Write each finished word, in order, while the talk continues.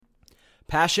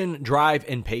Passion, drive,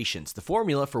 and patience. The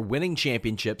formula for winning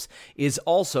championships is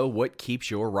also what keeps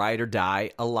your ride or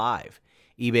die alive.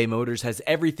 eBay Motors has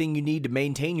everything you need to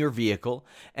maintain your vehicle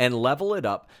and level it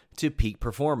up to peak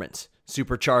performance.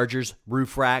 Superchargers,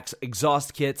 roof racks,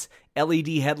 exhaust kits, LED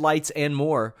headlights, and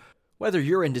more. Whether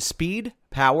you're into speed,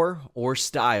 power, or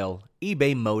style,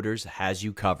 eBay Motors has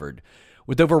you covered.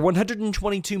 With over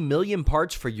 122 million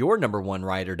parts for your number one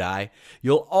ride or die,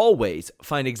 you'll always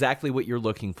find exactly what you're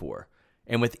looking for.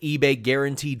 And with eBay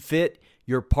Guaranteed Fit,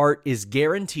 your part is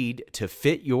guaranteed to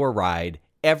fit your ride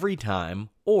every time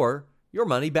or your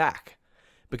money back.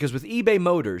 Because with eBay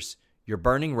Motors, you're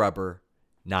burning rubber,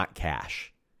 not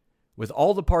cash. With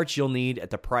all the parts you'll need at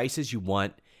the prices you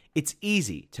want, it's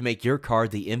easy to make your car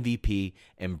the MVP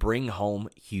and bring home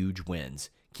huge wins.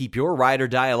 Keep your ride or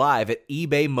die alive at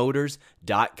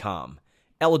ebaymotors.com.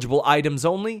 Eligible items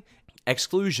only.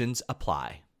 Exclusions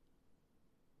apply.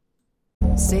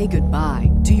 Say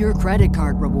goodbye to your credit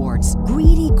card rewards.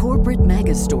 Greedy corporate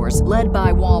mega stores, led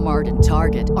by Walmart and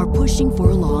Target, are pushing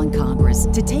for a law in Congress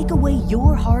to take away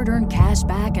your hard-earned cash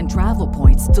back and travel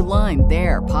points to line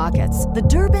their pockets. The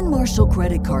Durbin-Marshall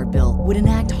credit card bill would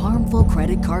enact harmful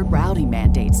credit card routing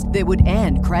mandates that would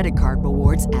end credit card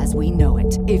rewards as we know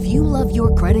it. If you love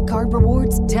your credit card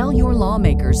rewards, tell your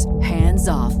lawmakers, hands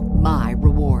off my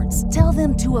rewards. Tell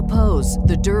them to oppose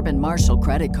the Durbin-Marshall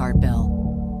credit card bill.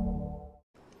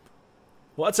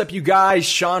 What's up, you guys?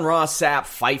 Sean Ross Sapp,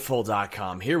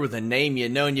 Fightful.com, here with a name you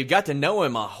know, and you got to know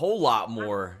him a whole lot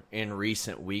more in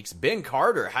recent weeks. Ben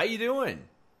Carter, how you doing?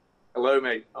 Hello,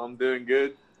 mate. I'm doing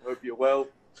good. Hope you're well.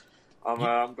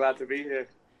 I'm glad to be here.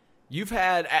 You've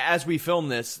had, as we film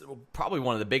this, probably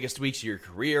one of the biggest weeks of your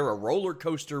career, a roller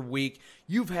coaster week.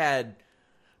 You've had,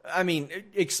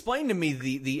 explain to me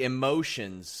the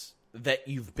emotions that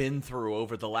you've been through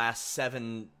over the last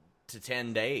 7 to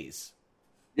 10 days.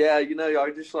 Yeah,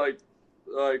 I just I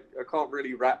can't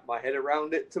really wrap my head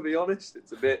around it, to be honest.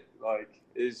 It's a bit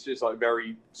it's just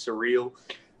very surreal.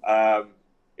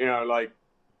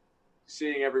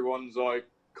 Seeing everyone's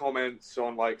comments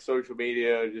on social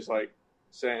media, just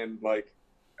saying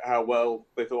how well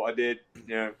they thought I did.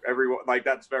 Everyone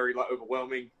that's very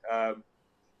overwhelming.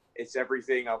 It's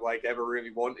everything I've ever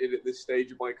really wanted at this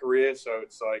stage of my career. So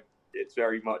it's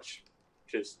very much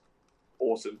just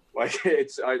awesome.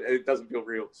 It doesn't feel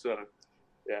real. So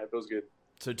yeah, it feels good.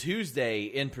 So Tuesday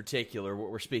in particular, what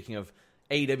we're speaking of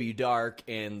AEW Dark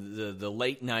and the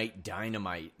late night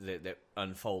Dynamite that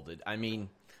unfolded. I mean,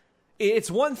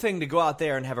 it's one thing to go out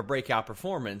there and have a breakout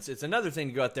performance. It's another thing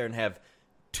to go out there and have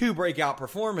 2 breakout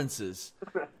performances.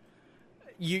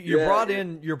 You're brought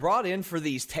in for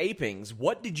these tapings.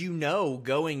 What did you know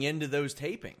going into those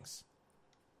tapings?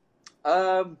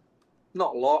 Not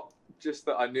a lot. Just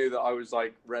that I knew that I was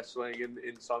wrestling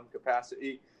in some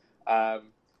capacity,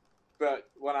 but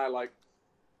when I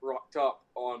rocked up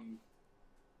on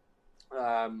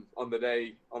the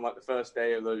day, on the first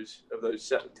day of those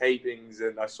set tapings,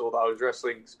 and I saw that I was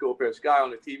wrestling Scorpio Sky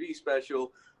on a TV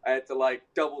special, I had to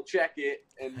double check it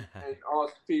and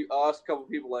ask a couple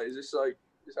people is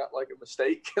that a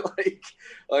mistake?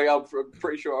 I'm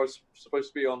pretty sure I was supposed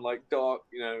to be on Dark,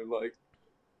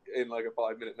 in a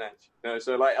 5-minute match.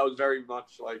 So I was very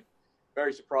much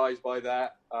very surprised by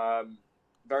that.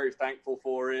 Very thankful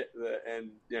for it,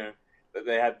 and that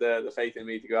they had the faith in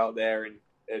me to go out there and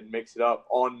mix it up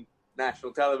on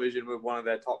national television with one of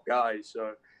their top guys.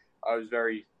 So I was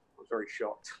very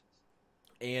shocked.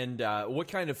 And what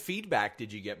kind of feedback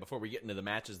did you get before we get into the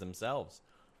matches themselves?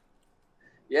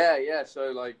 Yeah. So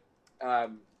it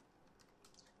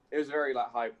was a very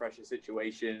high pressure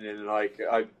situation, and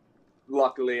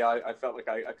luckily, I felt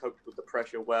I coped with the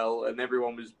pressure well, and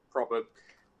everyone was proper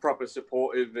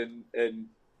supportive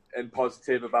and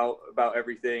positive about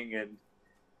everything. And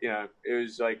it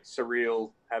was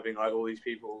surreal having all these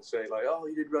people say "Oh,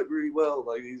 you did really well."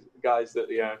 These guys that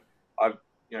I've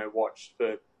watched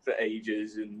for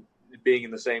ages, and being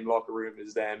in the same locker room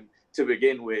as them to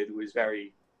begin with was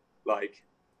very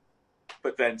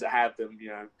but then to have them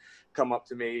come up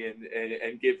to me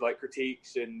and give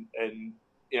critiques and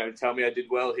tell me I did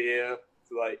well here,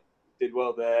 did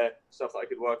well there, stuff that I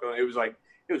could work on. It was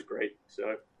great. So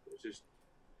it was just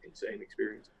insane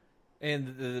experience.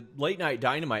 And the late night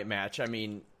Dynamite match,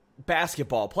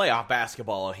 playoff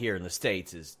basketball here in the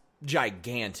States is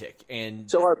gigantic. And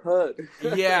so I've heard.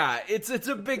 Yeah, it's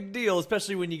a big deal,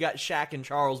 especially when you got Shaq and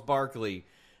Charles Barkley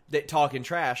that talking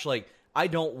trash. I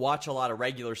don't watch a lot of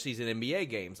regular season NBA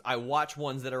games. I watch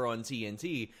ones that are on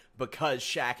TNT because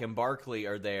Shaq and Barkley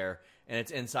are there, and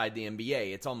it's inside the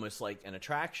NBA. It's almost like an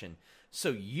attraction.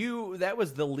 So that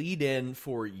was the lead-in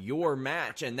for your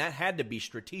match, and that had to be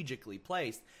strategically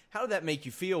placed. How did that make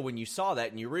you feel when you saw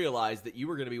that and you realized that you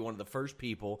were going to be one of the first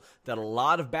people that a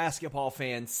lot of basketball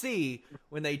fans see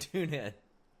when they tune in?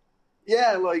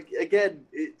 Yeah, like, again,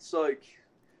 it's like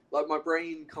my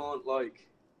brain can't, like,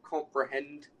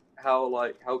 comprehend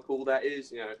how cool that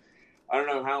is. You know, I don't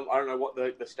know what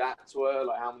the stats were,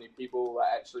 like how many people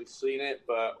that actually seen it,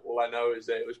 but all I know is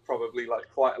that it was probably like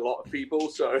quite a lot of people.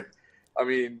 So, I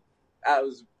mean, that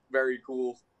was very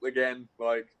cool. Again,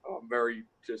 like, I'm very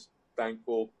just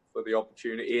thankful for the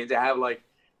opportunity, and to have like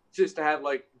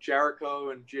Jericho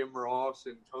and Jim Ross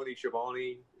and Tony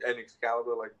Schiavone and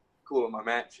Excalibur like cool in my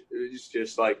match. It was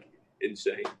just like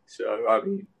insane. So, I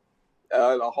mean,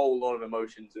 a whole lot of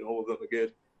emotions, and all of them are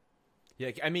good.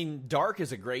 Yeah, I mean, Dark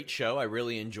is a great show. I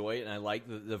really enjoy it, and I like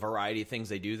the variety of things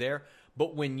they do there.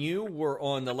 But when you were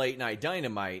on the Late Night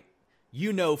Dynamite,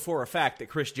 you know for a fact that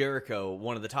Chris Jericho,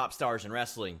 one of the top stars in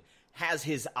wrestling, has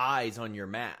his eyes on your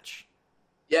match.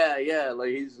 Yeah, like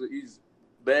he's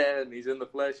there, and he's in the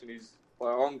flesh, and he's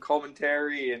like, on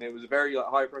commentary, and it was a very like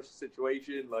high pressure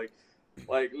situation. Like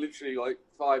literally like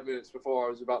 5 minutes before I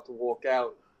was about to walk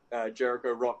out,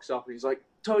 Jericho rocks up, and he's like,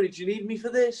 "Tony, do you need me for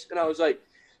this?" And I was like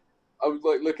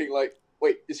looking like,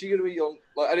 wait, is he gonna be on?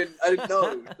 Like, I didn't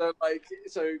know.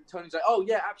 So Tony's like, "Oh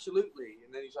yeah, absolutely."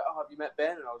 And then he's like, "Oh, have you met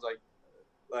Ben?" And I was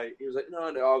like, he was like, "No."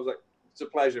 I was like, "It's a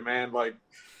pleasure, man." Like,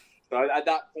 so at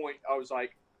that point, I was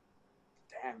like,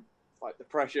 damn, like the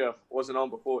pressure wasn't on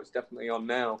before, it's definitely on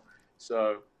now.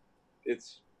 So it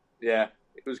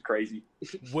was crazy.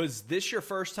 Was this your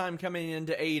first time coming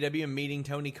into AEW and meeting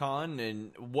Tony Khan,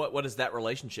 and what has that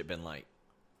relationship been like?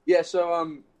 Yeah,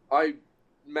 so I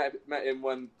met him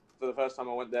for the first time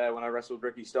I went there when I wrestled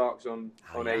Ricky Starks on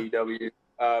AEW.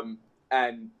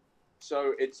 And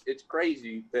so it's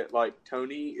crazy that like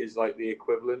Tony is like the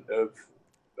equivalent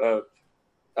of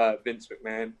Vince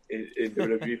McMahon in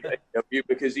WWE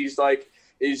because he's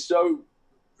so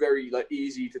very like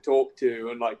easy to talk to,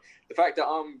 and like the fact that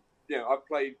I've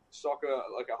played soccer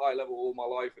at like a high level all my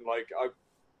life, and like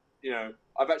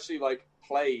I've actually like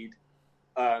played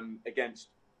against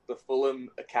the Fulham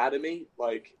Academy,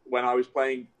 like when I was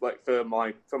playing like for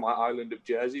my island of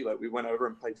Jersey, like we went over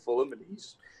and played Fulham, and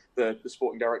he's the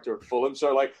sporting director of Fulham.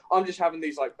 So like I'm just having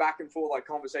these like back and forth like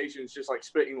conversations, just like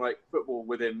spitting like football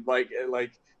with him, like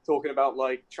talking about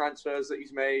like transfers that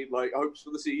he's made, like hopes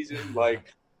for the season,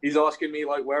 like he's asking me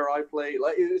like where I play,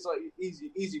 like it's like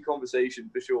easy conversation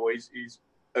for sure. He's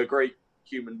a great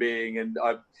human being, and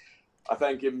I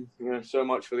thank him so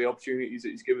much for the opportunities that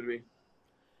he's given me.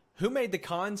 Who made the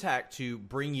contact to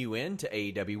bring you into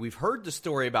AEW? We've heard the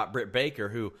story about Britt Baker,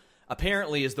 who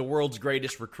apparently is the world's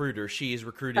greatest recruiter. She has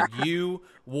recruited you,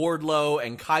 Wardlow,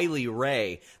 and Kylie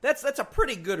Ray. That's a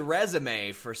pretty good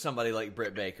resume for somebody like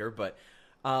Britt Baker. But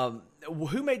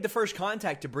who made the first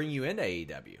contact to bring you into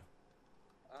AEW?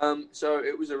 So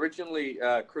it was originally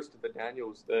Christopher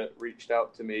Daniels that reached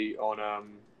out to me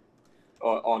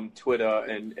on Twitter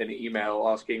and an email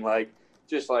asking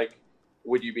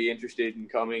would you be interested in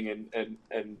coming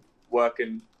and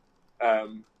working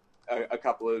a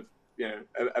couple of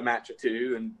a match or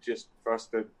two, and just for us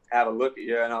to have a look at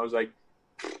you. And I was like,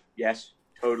 yes,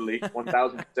 totally,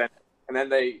 1,000%. And then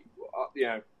they,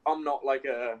 I'm not like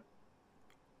a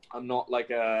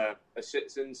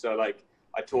citizen, so like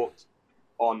I talked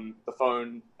on the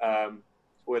phone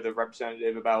with a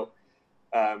representative about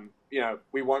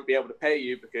we won't be able to pay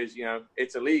you because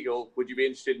it's illegal. Would you be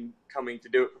interested in coming to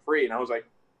do it for free? And I was like,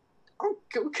 I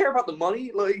don't care about the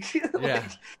money. Like, yeah.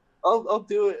 I'll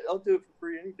do it. I'll do it for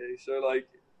free any day. So like,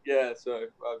 yeah. So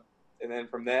and then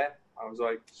from there, I was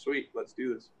like, sweet, let's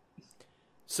do this.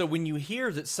 So when you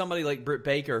hear that somebody like Britt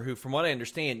Baker, who from what I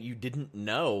understand you didn't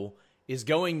know, is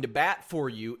going to bat for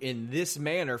you in this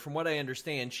manner, from what I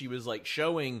understand, she was like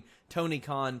showing Tony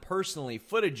Khan personally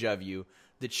footage of you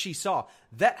that she saw.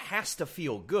 That has to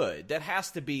feel good. That has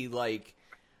to be like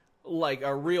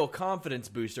a real confidence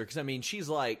booster, because I mean, she's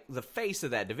like the face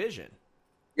of that division.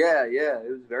 Yeah,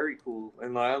 it was very cool,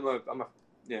 and like I'm a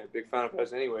big fan of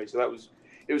hers anyway. So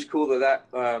it was cool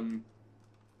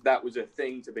that was a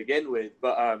thing to begin with.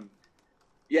 But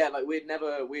like we had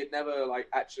never like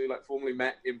actually like formally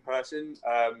met in person.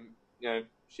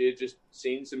 She had just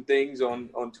seen some things on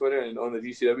Twitter and on the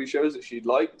DCW shows that she'd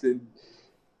liked, and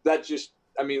that just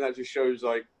shows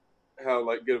like how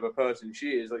like good of a person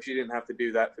she is. Like she didn't have to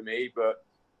do that for me, but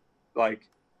like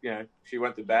she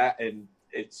went to bat, and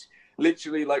it's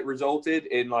literally like resulted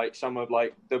in like some of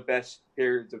like the best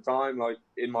periods of time like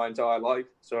in my entire life.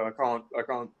 So I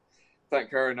can't thank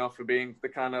her enough for being the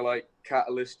kind of like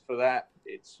catalyst for that.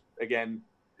 It's again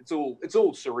it's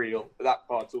all surreal. That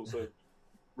part's also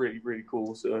really, really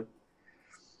cool. So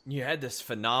you had this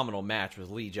phenomenal match with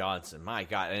Lee Johnson. My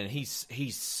God, and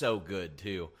he's so good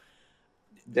too.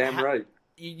 Damn right.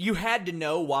 You had to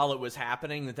know while it was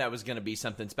happening that was going to be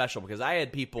something special, because I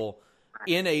had people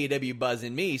in AEW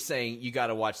buzzing me saying, you got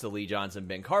to watch the Lee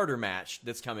Johnson-Ben Carter match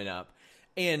that's coming up.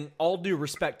 And all due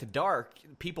respect to Dark,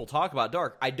 people talk about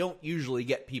Dark. I don't usually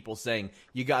get people saying,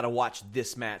 you got to watch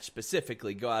this match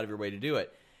specifically, go out of your way to do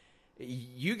it.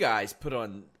 You guys put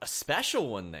on a special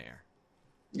one there.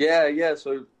 Yeah.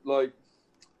 So, like,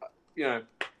 you know,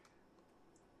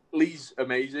 Lee's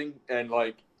amazing, and,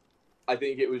 like, I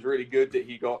think it was really good that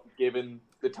he got given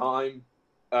the time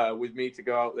with me to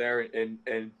go out there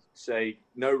and say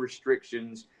no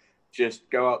restrictions, just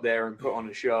go out there and put on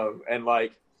a show. And,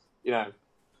 like, you know,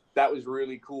 that was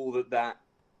really cool that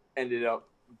ended up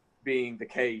being the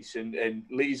case. And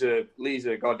Lee's a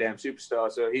goddamn superstar,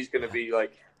 so he's going to be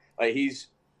like he's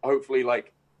hopefully,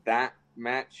 like, that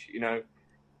match, you know,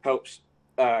 helps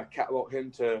catapult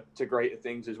him to greater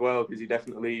things as well, because he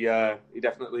definitely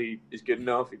is good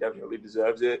enough. He definitely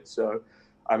deserves it. So,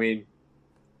 I mean,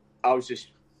 I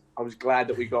was glad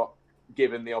that we got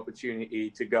given the opportunity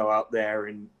to go out there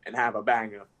and have a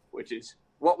banger, which is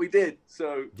what we did.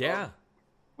 So yeah,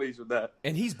 pleased with that.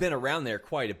 And he's been around there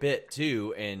quite a bit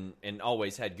too, and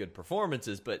always had good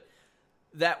performances. But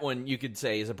that one, you could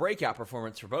say, is a breakout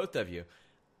performance for both of you.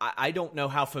 I don't know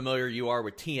how familiar you are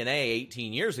with TNA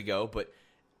 18 years ago, but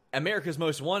America's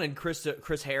Most Wanted,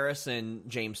 Chris Harris and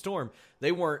James Storm,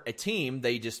 they weren't a team.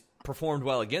 They just performed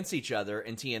well against each other,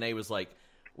 and TNA was like,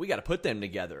 we got to put them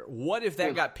together. What if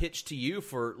that got pitched to you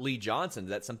for Lee Johnson? Is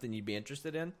that something you'd be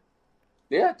interested in?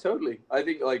 Yeah, totally. I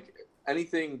think, like,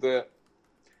 anything that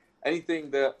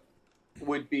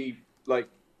would be, like,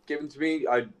 given to me,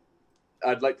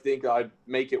 I'd like to think I'd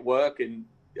make it work. And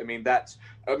I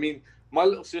mean, my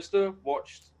little sister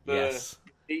watched the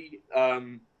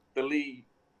Lee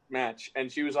match,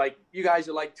 and she was like, you guys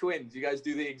are like twins, you guys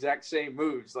do the exact same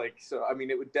moves. Like, so I mean,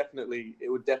 it would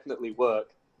definitely work.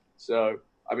 So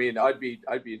I mean, I'd be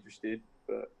interested,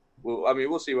 but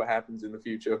we'll see what happens in the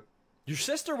future. Your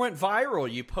sister went viral.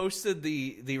 You posted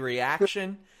the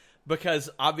reaction because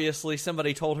obviously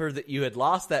somebody told her that you had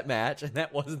lost that match, and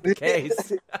that wasn't the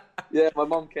case. Yeah, my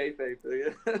mom kayfabed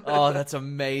it. Oh, that's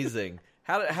amazing.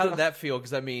 How did that feel?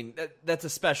 Because I mean, that's a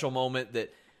special moment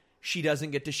that she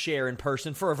doesn't get to share in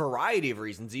person for a variety of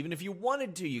reasons. Even if you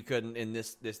wanted to, you couldn't in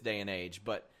this day and age.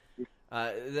 But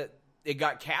that it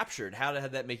got captured. How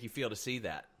did that make you feel to see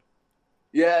that?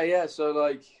 Yeah. So,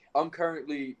 like, I'm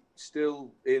currently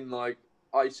still in, like,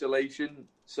 isolation.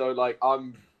 So, like,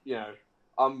 I'm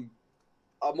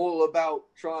all about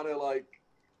trying to, like,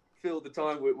 fill the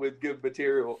time with good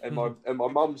material. And my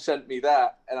mom sent me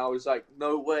that, and I was like,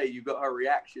 no way, you got her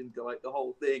reaction to, like, the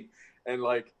whole thing. And,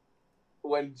 like,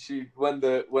 when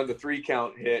the 3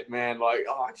 count hit, man, like,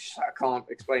 I can't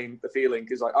explain the feeling,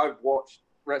 because, like, I've watched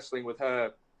wrestling with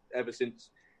her ever since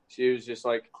she was just,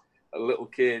 like, a little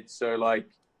kid. So, like,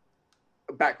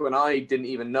 back when I didn't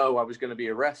even know I was going to be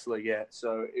a wrestler yet.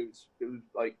 So it was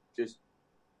like, just,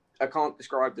 I can't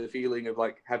describe the feeling of,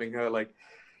 like, having her, like,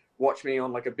 watch me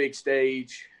on, like, a big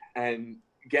stage and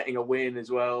getting a win as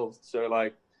well. So,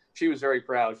 like, she was very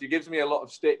proud. She gives me a lot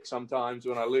of stick sometimes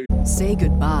when I lose. Say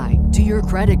goodbye to your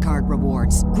credit card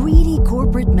rewards. Greedy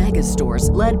corporate mega stores,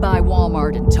 led by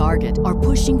Walmart and Target, are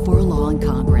pushing for a law in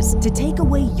Congress to take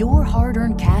away your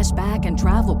hard-earned cash back and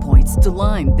travel points to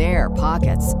line their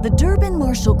pockets. The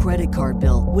Durbin-Marshall credit card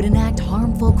bill would enact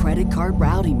harmful credit card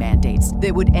routing mandates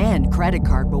that would end credit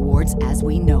card rewards as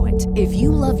we know it. If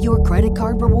you love your credit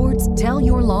card rewards, tell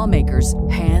your lawmakers,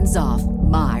 hands off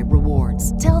my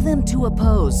rewards. Tell them to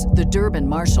oppose the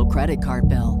Durbin-Marshall credit card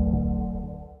bill.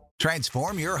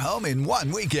 Transform your home in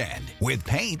one weekend with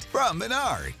paint from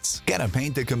Menards. Get a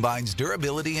paint that combines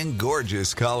durability and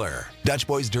gorgeous color. Dutch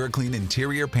Boys DuraClean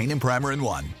Interior Paint and Primer in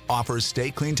One offers Stay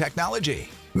Clean technology,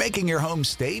 making your home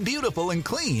stay beautiful and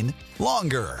clean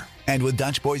longer. And with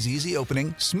Dutch Boy's easy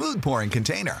opening, smooth pouring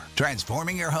container,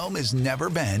 transforming your home has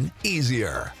never been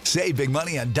easier. Save big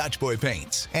money on Dutch Boy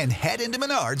paints and head into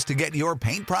Menards to get your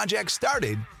paint project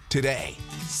started today.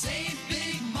 Save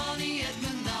big money at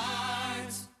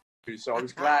Menards. So I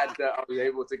was glad that I was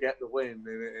able to get the win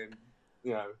and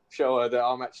show her that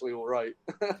I'm actually all right.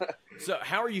 So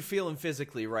how are you feeling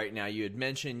physically right now? You had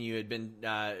mentioned you had been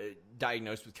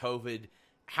diagnosed with COVID.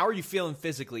 How are you feeling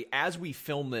physically? As we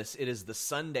film this, it is the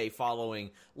Sunday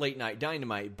following Late Night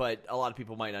Dynamite, but a lot of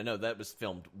people might not know that was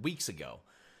filmed weeks ago.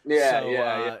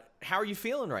 Yeah. How are you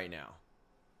feeling right now?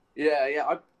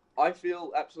 Yeah. I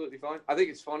feel absolutely fine. I think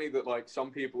it's funny that like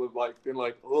some people have like been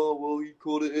like, oh well, you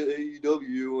called it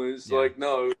AEW, and it's like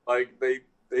no, like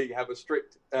they have a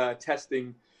strict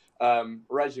testing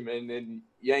regimen, and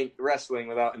you ain't wrestling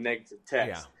without a negative test.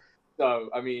 Yeah. So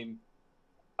I mean,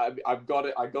 I've got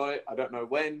it. I got it. I don't know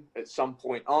when. At some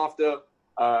point after.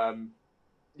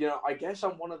 You know, I guess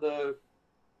I'm one of the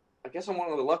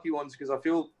lucky ones because I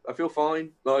feel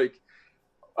fine. Like,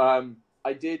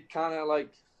 I did kind of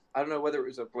like, I don't know whether it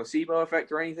was a placebo effect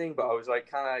or anything, but I was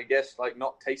like kind of, I guess, like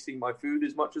not tasting my food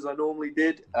as much as I normally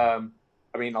did. I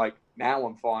mean, like now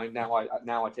I'm fine. Now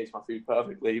I taste my food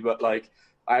perfectly, but like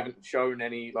I haven't shown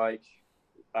any like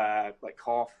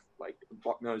cough, like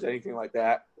blocked nose, anything like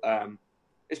that.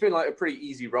 It's been like a pretty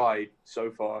easy ride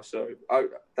so far, so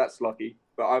that's lucky.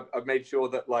 But I've made sure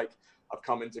that like I've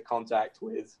come into contact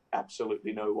with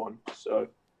absolutely no one.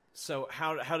 So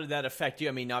how did that affect you?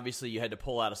 I mean, obviously you had to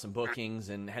pull out of some bookings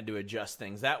and had to adjust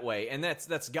things that way, and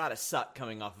that's got to suck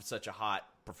coming off of such a hot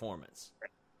performance.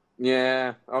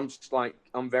 Yeah, I'm just like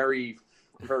I'm very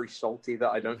salty that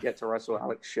I don't get to wrestle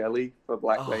Alex Shelley for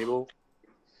Black Label.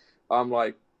 I'm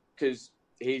like, because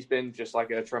he's been just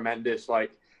like a tremendous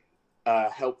like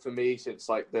help for me since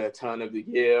like the turn of the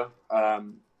year.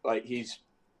 Like he's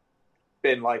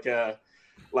been like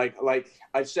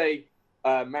I'd say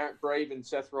Merrick Brave and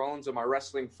Seth Rollins are my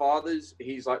wrestling fathers.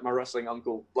 He's like my wrestling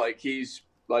uncle. Like he's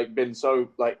like been so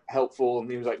like helpful, and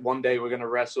he was like, one day we're gonna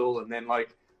wrestle, and then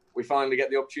like we finally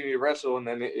get the opportunity to wrestle, and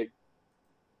then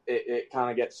it kind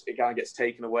of gets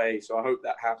taken away. So I hope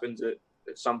that happens at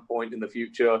some point in the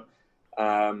future.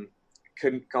 Can't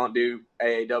do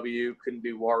AAW, couldn't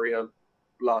do Warrior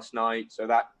last night, so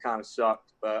that kind of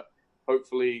sucked. But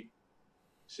hopefully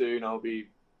soon I'll be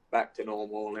back to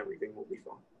normal and everything will be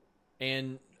fine.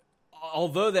 And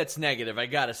although that's negative, I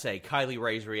gotta say, Kylie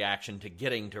Rae's reaction to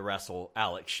getting to wrestle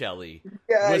Alex Shelley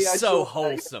was so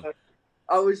wholesome.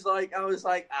 I was like,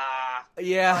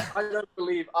 yeah. I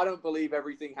don't believe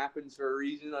everything happens for a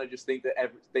reason. I just think that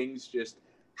things just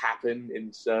happen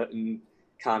in certain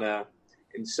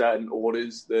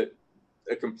orders that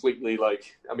are completely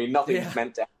like, I mean, nothing's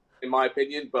meant to happen, in my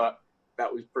opinion, but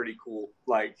that was pretty cool.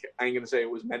 Like, I ain't gonna say it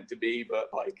was meant to be, but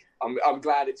like, I'm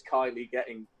glad it's Kylie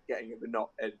getting the nod.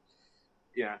 And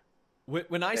yeah,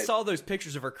 when I saw those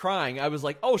pictures of her crying, I was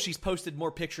like, oh, she's posted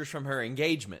more pictures from her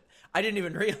engagement. I didn't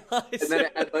even realize. And then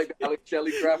it had like the Alex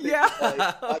Shelley graphic. Yeah,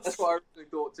 like, that's what I really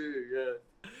thought too.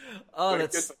 Yeah. Oh,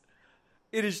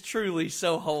 it is truly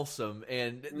so wholesome,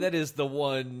 and that is the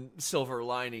one silver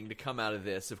lining to come out of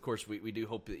this. Of course, we do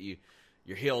hope that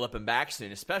you're healed up and back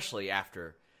soon, especially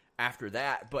after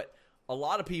that. But a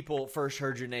lot of people first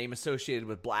heard your name associated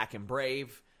with Black and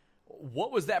Brave.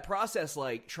 What was that process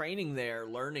like, training there,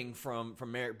 learning from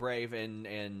Merrick Brave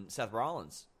and Seth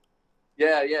Rollins?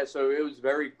 Yeah. So it was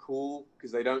very cool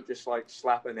because they don't just like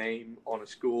slap a name on a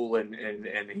school and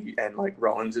like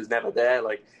Rollins is never there.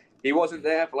 Like he wasn't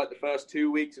there for like the first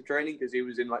 2 weeks of training because he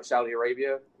was in like Saudi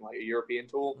Arabia, like a European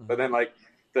tour. Mm-hmm. But then like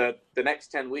the next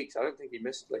 10 weeks, I don't think he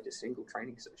missed like a single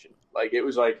training session. Like it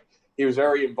was like he was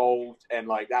very involved, and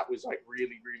like that was like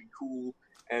really, really cool.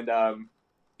 And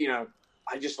you know,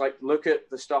 I just like look at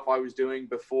the stuff I was doing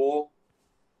before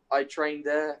I trained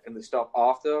there and the stuff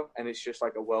after, and it's just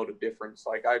like a world of difference.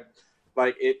 Like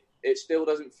it still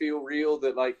doesn't feel real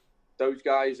that like those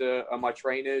guys are my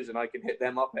trainers and I can hit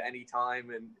them up at any time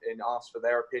and ask for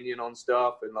their opinion on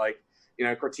stuff and like, you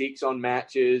know, critiques on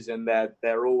matches, and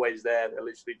they're always there. They're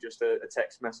literally just a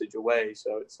text message away.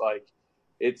 So it's like,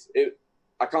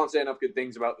 I can't say enough good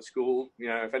things about the school. You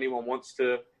know, if anyone wants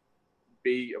to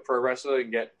be a pro wrestler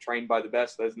and get trained by the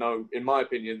best, in my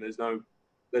opinion, there's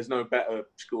no better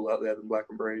school out there than Black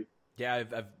and Brave. Yeah,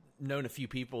 I've known a few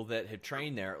people that have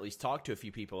trained there, at least talked to a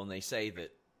few people, and they say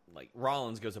that like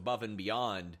Rollins goes above and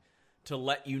beyond to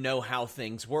let you know how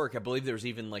things work. I believe there was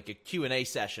even like a Q&A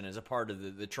session as a part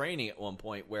of the training at one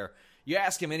point where you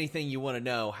ask him anything you want to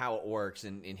know, how it works,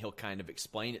 and he'll kind of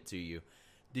explain it to you.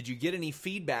 Did you get any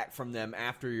feedback from them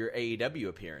after your AEW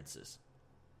appearances?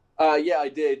 Yeah, I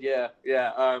did. Yeah.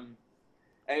 And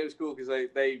it was cool because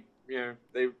they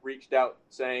reached out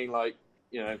saying like,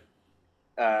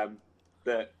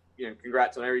 that,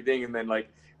 congrats on everything. And then like,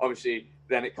 obviously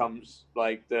then it comes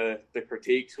like the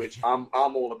critiques, which I'm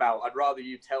all about. I'd rather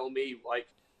you tell me like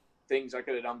things I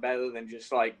could have done better than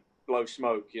just like blow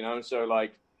smoke, So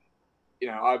like,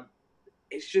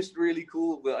 it's just really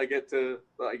cool that I get to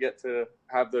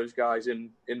have those guys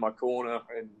in my corner,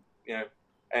 and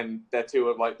and they're two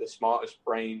of like the smartest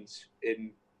brains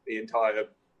in the entire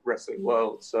wrestling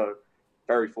world. So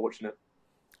very fortunate.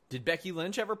 Did Becky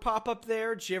Lynch ever pop up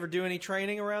there? Did she ever do any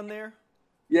training around there?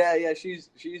 Yeah, she's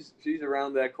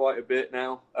around there quite a bit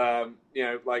now. You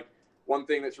know, like one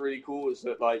thing that's really cool is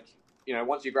that like, you know,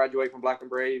 once you graduate from Black and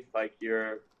Brave, like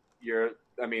you're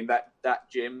I mean that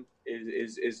gym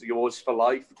is yours for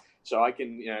life. So I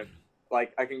can, you know,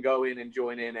 like I can go in and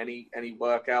join in any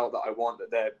workout that I want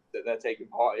that they're taking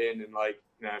part in, and like,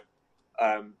 you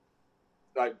know,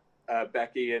 like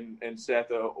Becky and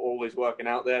Seth are always working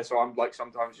out there, so I'm like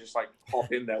sometimes just like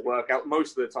hop in their workout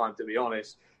most of the time, to be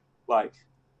honest. Like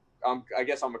I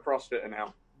guess I'm a CrossFitter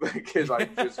now because I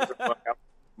just work out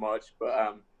much,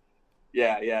 but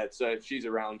yeah, so she's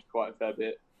around quite a fair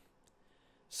bit.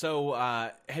 So,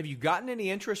 have you gotten any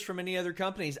interest from any other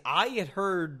companies? I had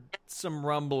heard some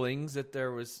rumblings that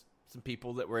there was some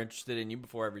people that were interested in you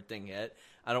before everything hit.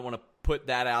 I don't want to put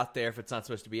that out there if it's not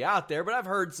supposed to be out there, but I've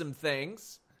heard some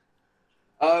things.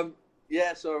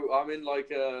 Yeah, so I'm in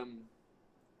like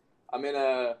I'm in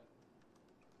a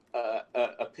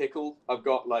pickle. I've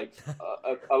got like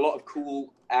a lot of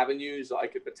cool avenues that I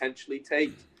could potentially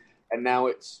take, and now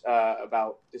it's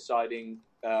about deciding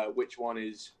which one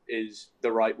is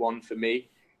the right one for me.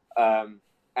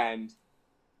 And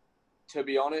to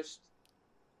be honest,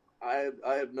 I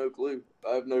have no clue.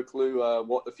 I have no clue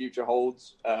what the future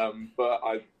holds. But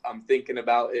I'm thinking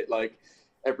about it like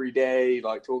every day,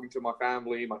 like talking to my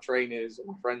family, my trainers, and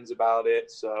my friends about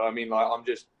it. So I mean, like I'm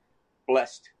just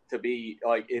blessed to be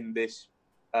like in this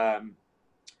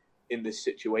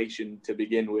situation to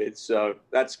begin with. So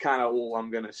that's kind of all I'm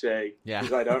gonna say. Yeah.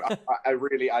 Because I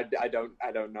really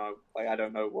don't know. Like I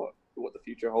don't know what the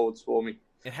future holds for me.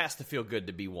 It has to feel good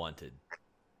to be wanted.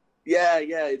 Yeah.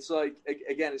 It's like,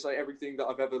 again, it's like everything that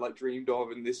I've ever like dreamed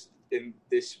of in this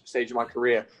stage of my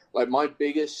career. Like my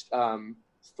biggest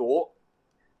thought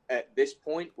at this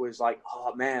point was like,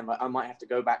 oh man, like I might have to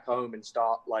go back home and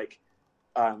start like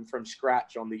from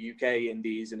scratch on the UK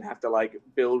indies and have to like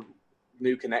build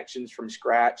new connections from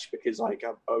scratch, because like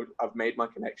I've made my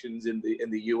connections in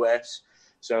the US.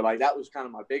 So like that was kind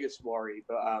of my biggest worry.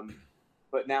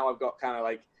 But now I've got kind of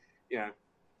like, you know,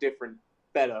 different,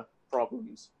 better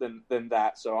problems than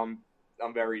that. So I'm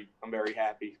very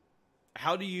happy.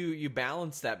 How do you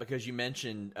balance that? Because you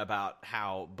mentioned about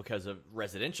how, because of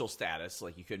residential status,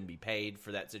 like you couldn't be paid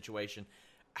for that situation.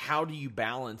 How do you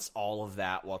balance all of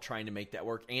that while trying to make that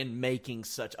work and making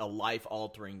such a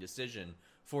life-altering decision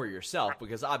for yourself?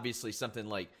 Because obviously something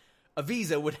like a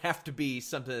visa would have to be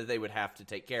something that they would have to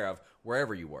take care of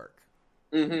wherever you work.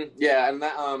 Mm-hmm. Yeah,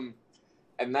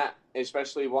 and that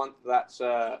especially that's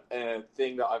a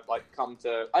thing that I've like come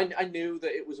to. I knew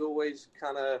that it was always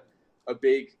kind of a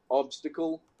big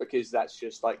obstacle, because that's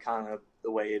just like kind of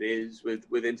the way it is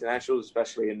with internationals,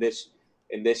 especially in this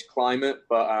climate.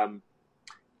 But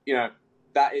you know,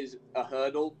 that is a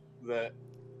hurdle that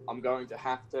I'm going to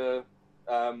have to,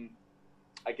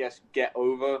 I guess, get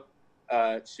over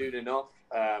soon enough.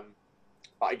 But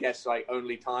I guess like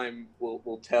only time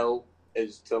will tell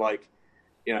as to like,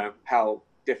 you know, how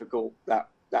difficult that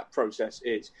process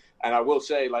is. And I will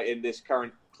say, like in this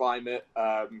current climate,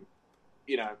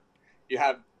 you know, you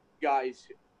have guys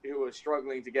who are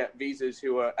struggling to get visas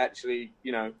who are actually,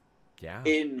 you know,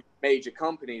 in major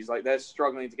companies. Like they're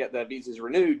struggling to get their visas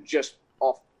renewed just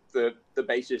off the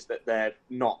basis that they're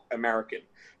not American.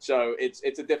 So it's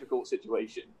a difficult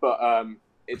situation, but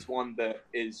it's one that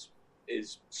is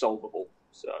solvable.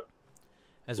 So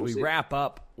as we wrap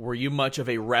up, were you much of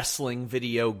a wrestling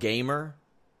video gamer?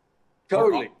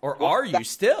 Totally. Or are you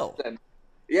still?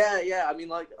 Yeah. I mean,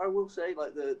 like, I will say,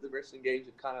 like, the wrestling games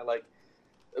have kind of, like,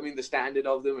 I mean, the standard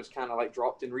of them has kind of, like,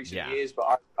 dropped in recent years.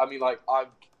 But, I mean, like, I've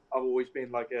always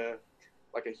been, like a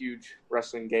huge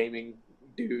wrestling gaming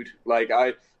dude. Like,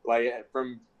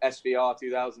 from SVR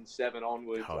 2007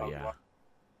 onwards. Oh, yeah.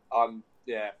 I'm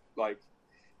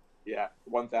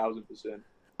 1,000%.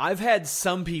 I've had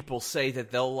some people say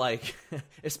that they'll, like,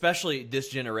 especially this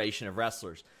generation of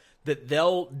wrestlers, that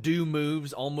they'll do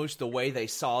moves almost the way they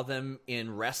saw them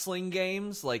in wrestling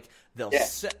games. Like, they'll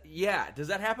does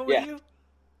that happen with you?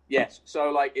 Yes. So,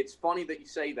 like, it's funny that you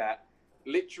say that.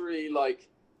 Literally, like,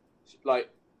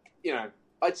 you know,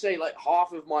 I'd say, like,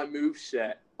 half of my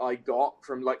moveset I got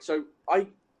from, like, so I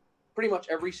pretty much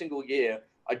every single year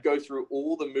I'd go through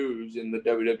all the moves in the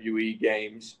WWE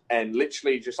games and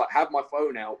literally just, like, have my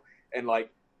phone out and,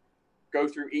 like, go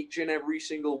through each and every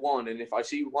single one, and if I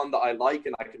see one that I like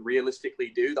and I can realistically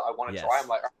do that I want to try, I'm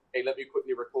like, hey, let me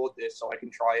quickly record this so I can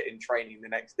try it in training the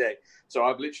next day. So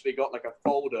I've literally got like a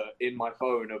folder in my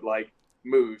phone of like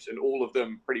moves, and all of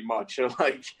them pretty much are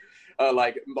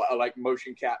like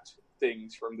motion capped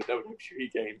things from the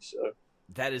WWE games. So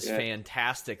that is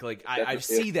fantastic. Like I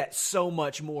see that so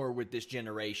much more with this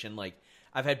generation. Like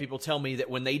I've had people tell me that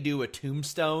when they do a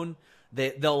tombstone,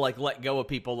 they'll like let go of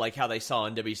people like how they saw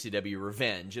in WCW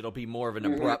Revenge. It'll be more of an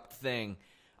abrupt thing.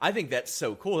 I think that's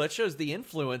so cool. That shows the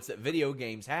influence that video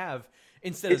games have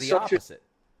instead of the opposite.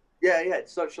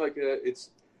 It's such like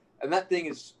and that thing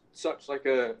is such like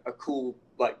a cool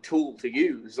like tool to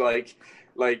use. Like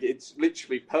it's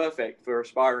literally perfect for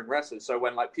aspiring wrestlers. So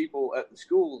when like people at the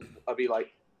school, I'll be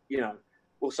like,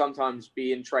 will sometimes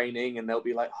be in training and they'll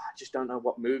be like, I just don't know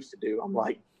what moves to do. I'm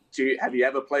like, have you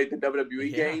ever played the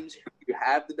WWE games? Do you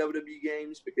have the WWE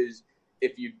games? Because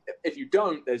if you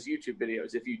don't, there's YouTube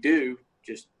videos. If you do,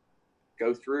 just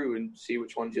go through and see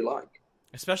which ones you like.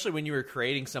 Especially when you were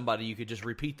creating somebody, you could just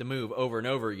repeat the move over and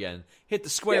over again. Hit the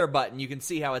square button, you can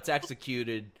see how it's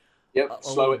executed.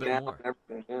 Slow it down and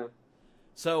everything. Yeah.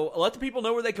 So let the people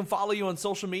know where they can follow you on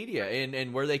social media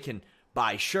and where they can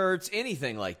buy shirts,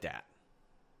 anything like that.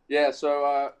 Yeah,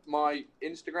 so my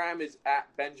Instagram is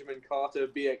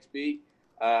 @BenjaminCarterBXB.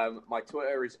 My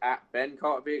Twitter is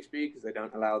 @BenCarterBXB because they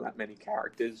don't allow that many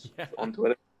characters on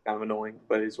Twitter. Kind of annoying,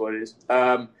 but it is what it is.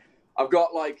 I've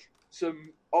got like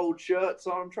some old shirts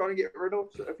I'm trying to get rid of.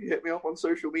 So if you hit me up on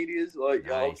social medias,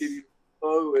 like I'll give you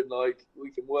and like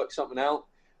we can work something out.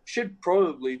 Should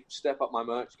probably step up my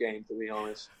merch game, to be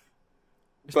honest.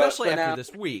 Especially after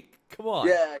this week. Come on.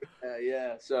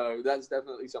 Yeah. So that's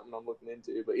definitely something I'm looking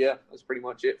into. But yeah, that's pretty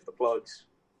much it for the plugs.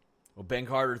 Well, Ben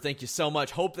Carter, thank you so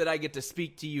much. Hope that I get to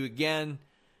speak to you again.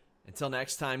 Until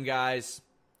next time, guys,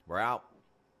 we're out.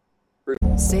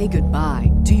 Say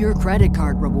goodbye to your credit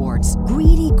card rewards.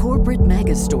 Greedy corporate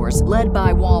mega stores, led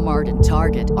by Walmart and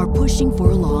Target, are pushing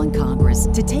for a law in Congress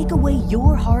to take away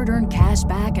your hard-earned cash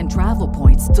back and travel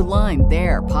points to line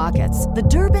their pockets. The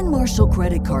Durbin-Marshall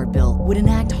credit card bill would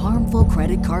enact harmful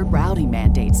credit card routing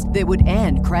mandates that would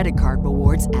end credit card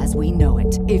rewards as we know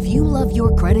it. If you love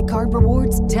your credit card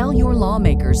rewards, tell your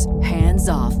lawmakers, hands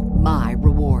off my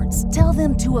rewards. Tell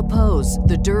them to oppose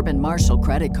the Durbin-Marshall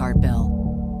credit card bill.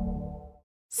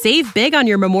 Save big on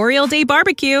your Memorial Day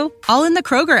barbecue, all in the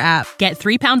Kroger app. Get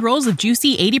 3-pound rolls of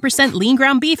juicy 80% lean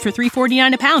ground beef for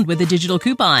 $3.49 a pound with a digital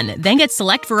coupon. Then get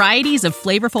select varieties of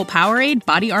flavorful Powerade,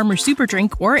 Body Armor Super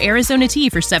Drink, or Arizona tea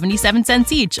for 77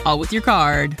 cents each, all with your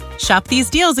card. Shop these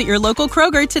deals at your local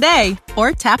Kroger today,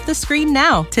 or tap the screen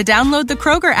now to download the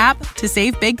Kroger app to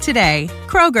save big today.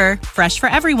 Kroger, fresh for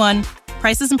everyone.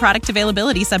 Prices and product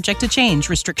availability subject to change.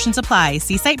 Restrictions apply.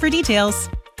 See site for details.